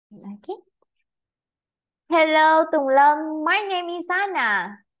Okay. Hello, Tùng Lâm. My name is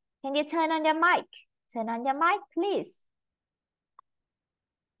Anna. Can you turn on your mic? Turn on your mic, please.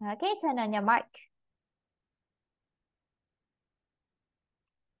 Okay, turn on your mic.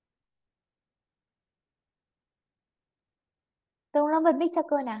 Tùng Lâm bật mic cho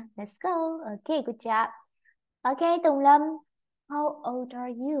cô nào. Let's go. Okay, good job. Okay, Tùng Lâm. How old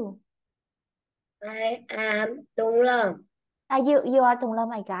are you? I am Tùng Lâm. You are Tùng Lâm,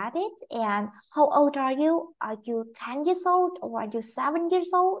 I got it. And how old are you? Are you 10 years old or are you 7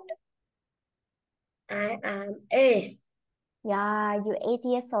 years old? I am 8. Yeah, you're 8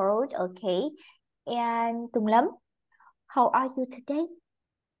 years old. Okay. And Tùng Lâm, how are you today?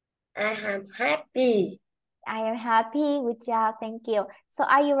 I am happy. I am happy. Good job. Thank you. So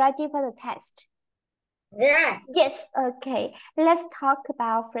are you ready for the test? Yes. Yes. Okay. Let's talk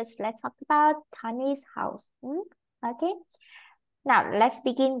about Tony's house. Okay. Now let's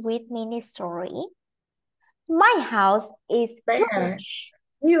begin with mini story. My house is huge.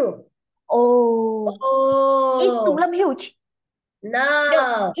 You. Oh. Is Tùng Oh. Lâm huge? No.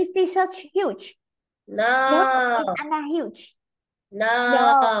 No. Is t-shirt huge? No. Is No. Anna huge? No.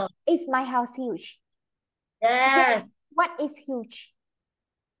 No. Is my house huge? Yes. Yes. What is huge?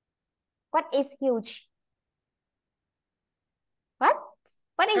 What is huge? What?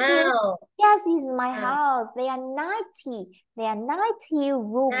 What is huge? How? Yes, this is my How? house. They are 90. There are 90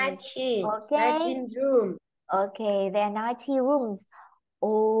 rooms. 19. Okay. 19 room. Okay, there are 90 rooms.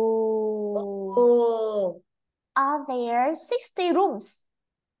 Oh. Oh. Are there 60 rooms?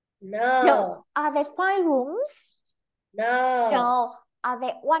 No. No. Are there 5 rooms? No. No. Are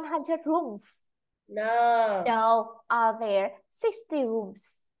there 100 rooms? No. No. Are there 60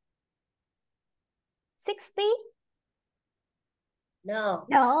 rooms? 60? No.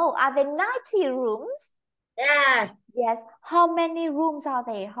 No. Are there 90 rooms? Yes. Yes. How many rooms are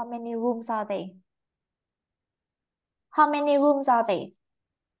there? How many rooms are there? How many rooms are there?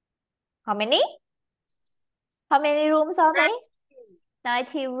 How many? How many rooms are there?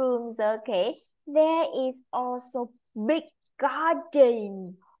 90 rooms. Okay. There is also big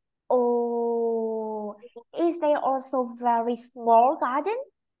garden. Oh, is there also very small garden?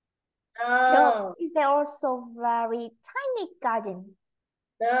 No. Is there also very tiny garden?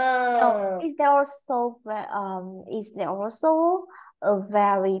 No. Is there also a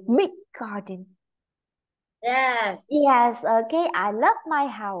very big garden? Yes. Yes, okay. I love my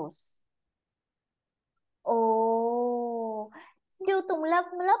house. Oh, do Tùng love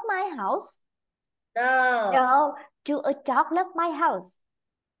my house? No. No. Do a dog love my house?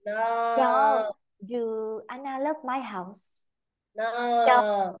 No. No. Do Anna love my house? No.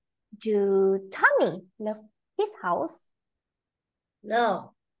 No. Do Tony love his house?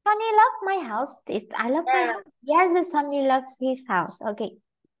 No. Tony love my house. I love my house. Yes, Tony loves his house. Okay.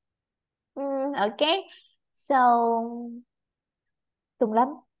 Okay. So, Tùng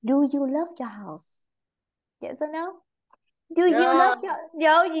Lâm, do you love your house? Yes or no? Do you love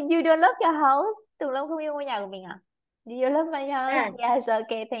your you don't love your house? Tùng Lâm không yêu ngôi nhà của mình à? Do you love my house? Yes,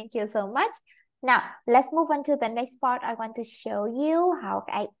 okay, thank you so much. Now, let's move on to the next part. I want to show you how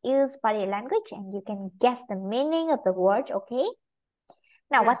I use body language and you can guess the meaning of the word, okay?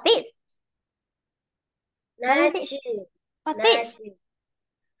 Now, what's this? What is this? What's this?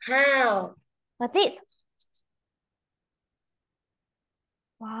 How? What's this?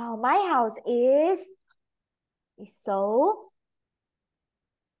 Wow, my house is so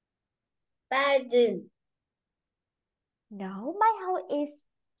Pardon. no, my house is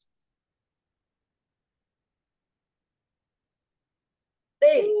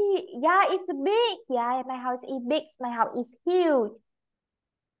Big. yeah, it's big. Yeah, my house is big. My house is huge.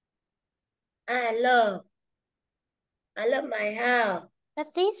 I love my house.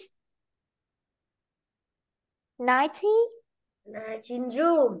 What's this? 90? 19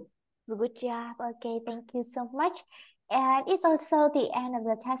 room. Good job. Okay, thank you so much. And it's also the end of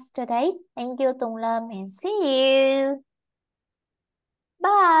the test today. Thank you, Tùng Lâm, and see you.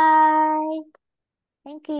 Bye. Thank you.